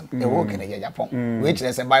wiasem e wo kene Agyapong we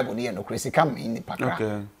kire se bible ne no kresi kam me ni pakra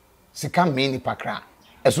okay sika me ni pakra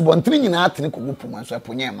esubontini nyina atene kogu puma so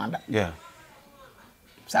eponye manda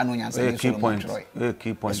sa no nyansa ni key point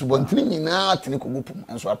esubontini nyina atene kogu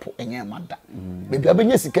puma so apo enye manda bebi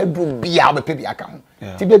abenye sika duro bia obepe bia ka ho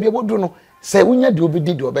ti bebi obodu no say unya de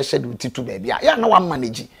obidi de obehye de titu ba bia ya na wa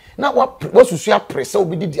manage na wa susu apresa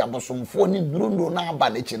obidi de abosomfo ni nurundo na aba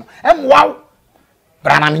na chi no emwa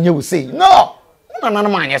bra na menye wo sei no na na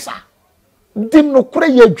ma anyesa dim no kure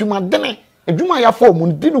ye adwuma dene adwuma ya fo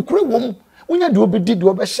mu di no kure wom unya de obidi de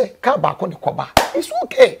obehye ka ba ko de koba it's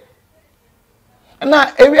okay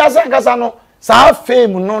na ewiasa nkasa no sa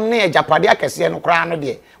fame no na Agyapade akese no kra no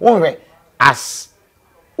de wonhwe as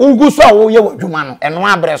unguso a wo ye wadwuma no eno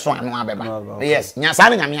abreso eno abeba yes nyasa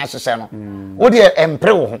na nyame ahyehye no wo de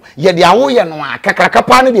empre wo ho ye de awo ye no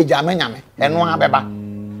akakrakapa no de gyama nyame eno abeba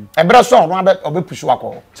ebreso eno abe obepusu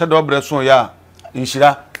akọ se de obreso ya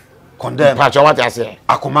inshira condemn pa cho what I say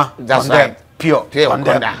akoma condemn pure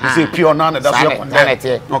condemn you say pure na that's your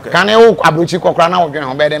condemn okay kan e wo abrochi kokra na wo dwen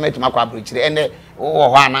ho be de matuma kwa abrochi ene wo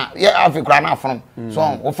ho ana ye afikra na afrom so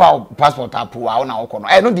wo fa passport apu a wo na wo kono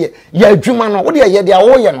no de ye adwuma no wo de ye de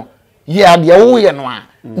awo ye no ye ade awo ye no a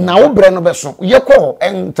na wo bre no beso ye ko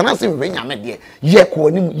entana se hwe nyame de ye ko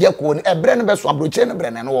ni bre no beso abrochi no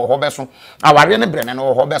bre no wo ho beso aware no bre no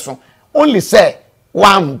wo ho beso only say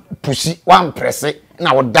one pussy one press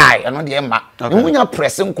na wo die eno de emma munya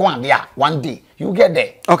press nko ade a one day you get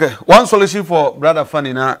there. Okay, one solution for brother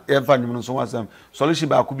Fanny na ever nyum so wasam solution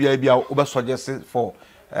ba ku bia bia we suggest for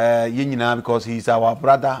ye nyina because he is our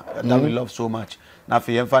brother that we love so much na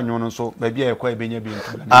fe ye fa nyum so ba bia ye kwa ebenya bi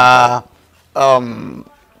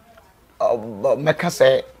meka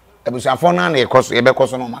say ebusuafo na na ekoso ye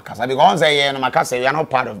bekoso no makasa because say ye no makasa we are not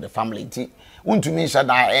part of the family ti wontumi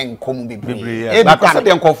shada enkom bebre because the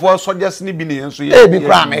nkofo suggest ni bi ne enso ye bi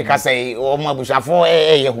kra meka say o ma ebusuafo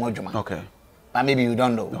ye ho adwuma. Okay. But maybe you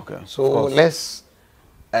don't know. Okay. So let's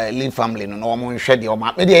leave family no one share the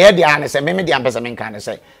oma. Me dey dey say me dey am person me kan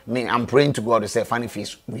say me I'm praying to God to say funny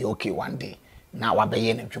face we okay one day. Now wa be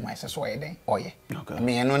ye na dwuma say so ye den oye.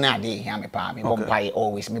 Me no na dey here me pa me bompai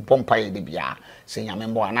always me bompai dey bia say nya me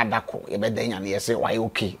mbo another ko ye be den nya na say why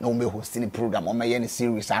okay no me hosting program o me ye ni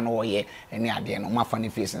series ana oye any ade no ma funny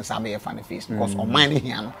face and some be funny face because o man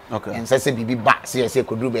here no. And say bibi ba say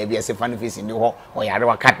koduru ba bia say funny face in the ho o yare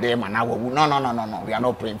wa cut them and no we are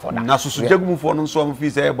not praying for that. Na susu jagumfo no so am fi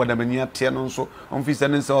say bodamani ate no so am fi say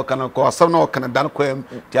no say o kana ko asam na o kana dan ko am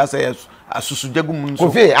ti say asusu jagum nso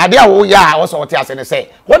Kofi ade a wo ya wo so what ase ne say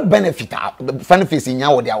what benefit funny face in ya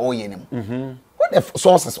wo de a wo ye nim what the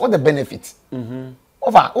sources what the benefit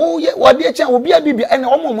over oh ye wo de echa obi abibia ene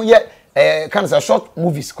omo ye kind of short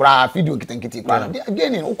movies cry video kitenkiti cry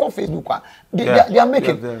again in uko Facebook they are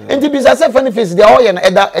making and the business funny face they all ye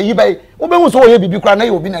na yi bai obe hu so wo ye bibi cry na ye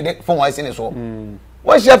obi na de phone wa ase ne so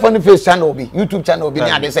what share funny face channel be YouTube channel be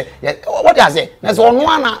they say what they say na so ono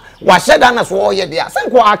ana wa share that na so all ye there say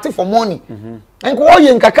ko active for money and ko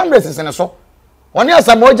ye nka cameras ne so oni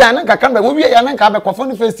asamoja na nka camera wo wie ya na nka be ko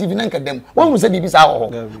funny face TV na nka dem wo hu say bibi sa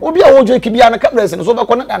ho obi a wo jo kibia na cameras ne so be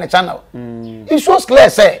ko na na channel it shows clear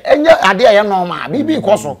say enya ade ya normal bibi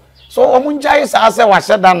ko so omunjai sa say wa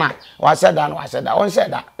share that on share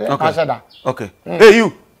that okay hey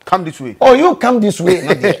you come this way oh you come this way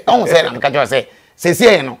na dey on say na nka jo say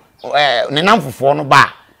say no ne namfofo no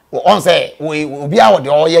ba on say we be out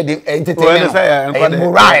the all year the entertainment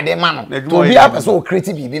moral de man to be up so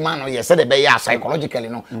creative be man yes say the be ya psychologically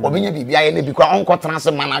no obinya bibia ye be kwa onko trans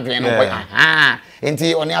man adwen no aha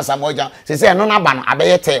enti oni asamoja say no na ba no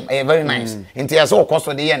abeye term very nice enti yes o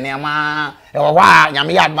koso de ye nema e wo wa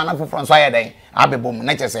nyame ya adma na foforo so aye den abebom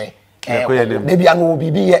na che say de bia no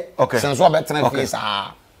bibi ye senso obetena face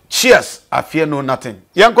ah cheers I fear no nothing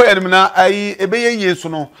yanko yanim na ai ebeye yesu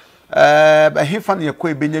no hefa ne yakɔ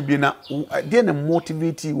ebenya bi na de ne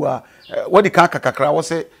motivate wa what the kakakra was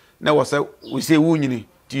say na was say we say wunyini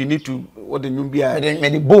you need to what the nyumbia me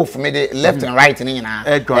the both me the left and right ni nyina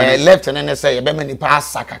left and then say be me ni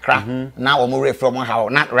pass kakra na o mo from how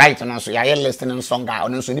not right no so ya listening song ga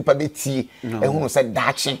ono so nipa be tie ehunu say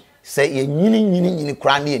dachi say ye nyini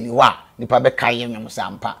kra na ni wa nipa be kan yem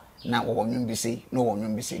sampa na wo nyumbisi no wo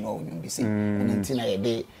nyumbisi ntina ye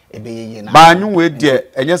de ebeye na ba nyu we de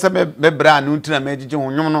enye se me bra nu ntina me gige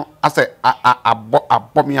honwom no ase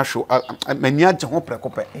abom ya show mani age ho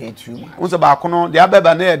prekope unse ba kono de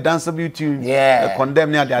abeba na dance beauty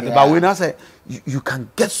condemn na de ba we na say you can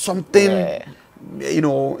get something you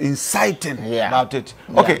know inciting about it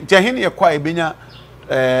okay je hin ye kwa ebenya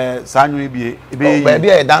sanyo ebie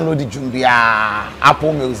e download the Jumbia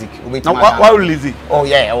Apple Music why release it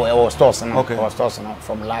it was stores no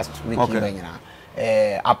from last week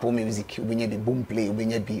Apple Music ubenye bi Boomplay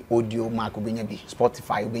ubenye bi Audio Mac ubenye bi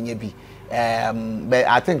Spotify ubenye bi but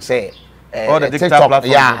I think say the TikTok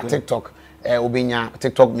platform TikTok ubenya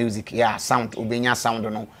TikTok Music sound ubenya sound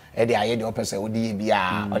no e dey aye dey opese odi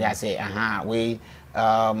bia o dey say we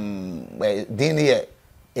din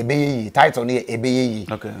ebeye title ni ebeye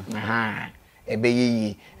okay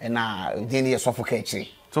ebeye na din ni suffocate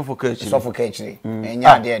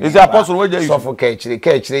enya dey is the apostle wey dey suffocate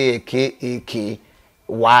KHRE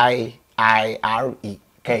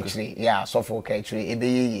KHRE suffocate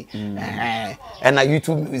ebeye and na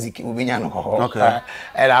YouTube Music ubinya no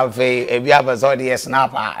and I've we have a so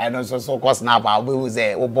snapper and also so called snapper we was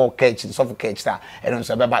a obo catch suffocate star and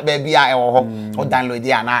also baby I o download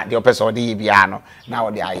ya na the person dey bia no na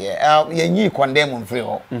o dey aye ye nyi condemn free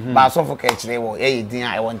ho ba suffocate dey wo e din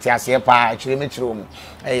I want ase pa chire me chire mu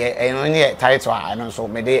no ne title and also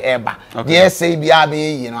me dey eba dey say bia be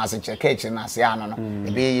yi no ase catch na ase ano no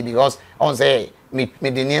be because on say me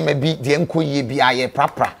de niam bi de enkoyie bi aye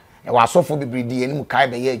prapra e wa sofo bibiri di enimu kai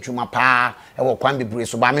be ye adwuma pa e wo kwan bibiri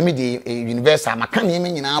so ba me de universal maka niam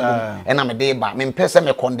nyina bom e na me de ba me mpese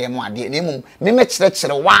me condemn ade nemu me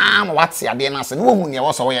kire wa ma wate ade na se ne wo hu ne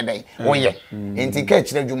wo so wo ye den wo ye enti ka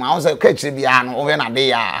kire adwuma wo se ka kire bia no wo we na de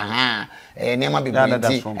ya niam bibiri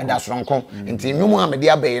ti e da soronko enti nwumu a me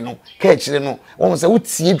de abaye no ka kire no wo se wo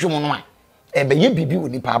tie adwuma no a e be ye bibi wo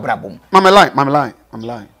ni pa abrabom mama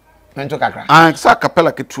line Mento kakra. Sa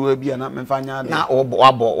capella ketua bia na memfanya ade. Na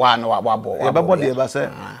wabo e be body e ba se.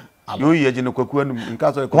 Yo ye gine kwaku anu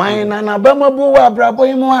nka so e kwan na ba mabu wa brabo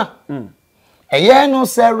imu a. Eye no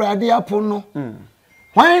se Awurade apo no.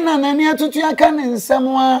 Kwan na nani atutu aka ne nsem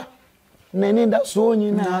a. Nani da so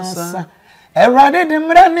nyina sa. Awurade de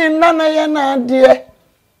mra ne nana ye na ade.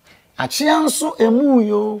 Achia nso emu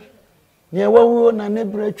yo. Ne wawo na ne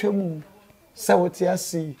bratwam. Se wote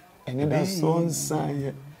asi. Eni da so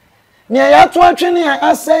nsaye. Nya ya to atwene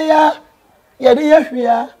asaya ye de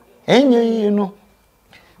yahwia enye yi no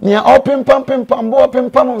nya opempam bo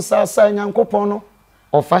opempam nsasa nyankopon no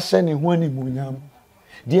ofa hye ne ho animunyam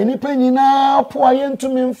de nipa nyina po aye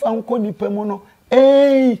ntumi mfa nko nipa mu no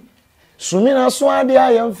sumina so ade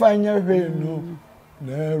aye mfa nya hwe no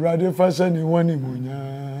na Awurade fa hye ne ho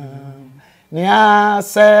animunyam nya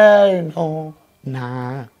say no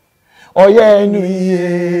na oye nu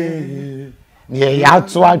ye ye ya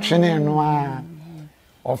to atwene no a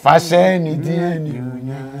ofase ni die ni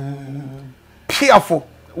unya piafo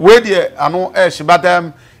we de ano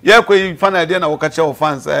shibadam ye koi fana de na wo ka che wo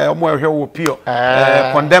fans omo ehwe wo pio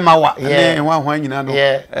condemn awa ne hwan nyina no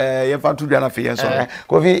ye fa to dua na fe ye so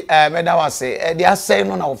Kofi meda wase de asai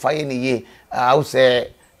no na wo fa ye ni ye wo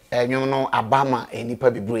se nwom no abama enipa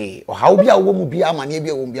bebre o ha obi a wo mu bia amane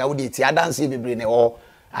bia wo bia wo de ti adanse bebre ne o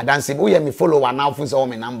adanse wo ye me follower now for so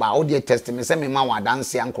me number wo de text me say me ma wa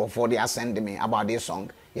adanse ankrofo de send me about this song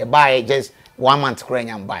ye buy just 1 month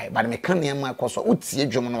kranya buy but me kan ne ma koso utie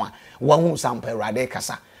dwom no a wo hu sampa Awurade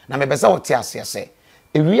kasa na me besa wo te ase se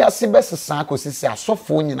ewi ase besesa akosisi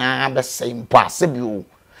asofo nyina besai mpo ase bi o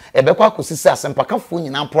ebekwa akosisi asempa kafo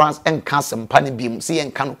nyina pro enka asempa ne bi mu se ye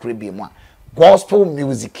nka no kure bi mu a gospel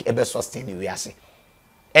music ebe sustain ewi ase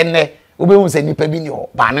enne obehu se nipa bi ni ho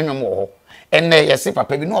ba ne nwom ho enne yesi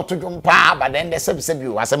papa bi no otodwom pa ba den de sebi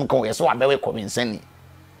o asem kan yeso abewe convincing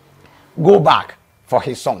go back for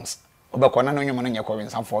his songs obekona no nwom no nye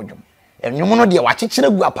kwensan fo dwom enwom no de wa chichire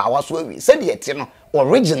gu apawa so awi se de ete no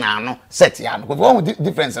original no set ya no ko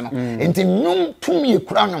difference no enti nwom tumi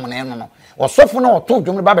ekura nwom no eno no osofo no oto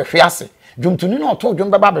dwom no ba behwe ase dwomtuni no oto dwom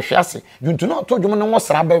ba behwe ase dwomtuni no oto dwom no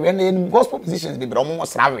wosra ba we na gospel musicians be bro mo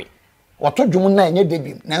wosra we oto dwom na enye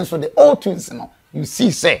debim nanso the all tunes no you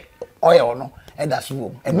see say oil no e da so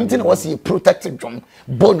wom enti na wose protected dwom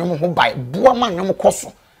bo nwom ho bai bo ma nwom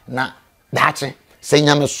koso na daache se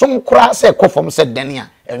nyame som kura se kofom se dene a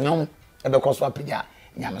enwom ebe koso apija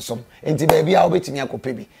nyame som enti baabi a obetimi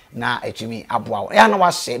akopebi na etimi aboa ya na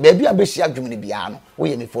wa hye baabi a behia dwom ne bia no wo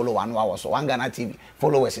ye me follow wan wa so wan Ghana TV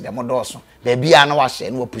followers dem doso baabi a na wa hye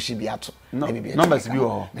na wo push bi ato numbers bi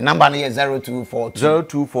wo me number no ye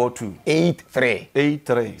 0242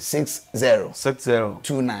 83 60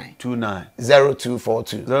 29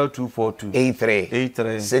 0242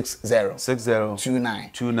 83 60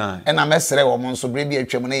 29 and I mesre wo monso brebi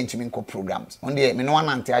atwam na entimi nko programs on de me no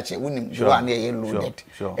anante ache wonim jo an ye loaded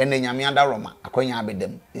and nyame ada roma akonya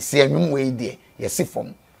abedam esi anwum we de yesi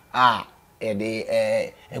fom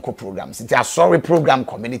eco programs it are sorry program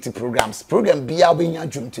community programs program bia obenya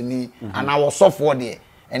dwumtini and I was so for there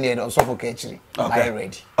and they also for catching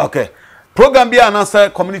ready okay program bia na say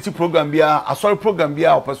community program bia a sorry program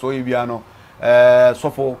bia opeso ye bia no so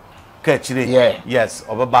for catching yes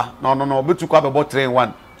obaba no obetu kwa bebo 3 in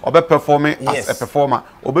 1 obe performing as a performer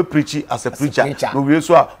obe preaching as a preacher no we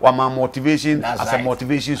so wa motivation as a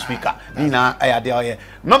motivation speaker nina ayade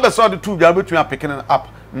number so the two bia between picking up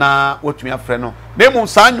na what me afre no name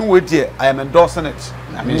sanyu we there I am endorsing it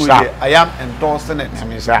I am endorsing it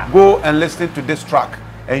go and listen to this track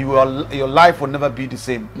and your life will never be the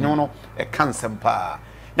same no a cancer pa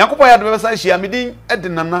Nyankopon ya de say shia medin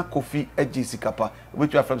edinana Kofi Sikapa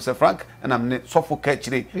which you are from Sir Frank and I'm Sofo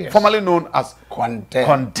Kechire formerly known as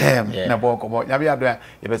Condemn na bo ko bo ya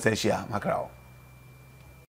be say shia makrao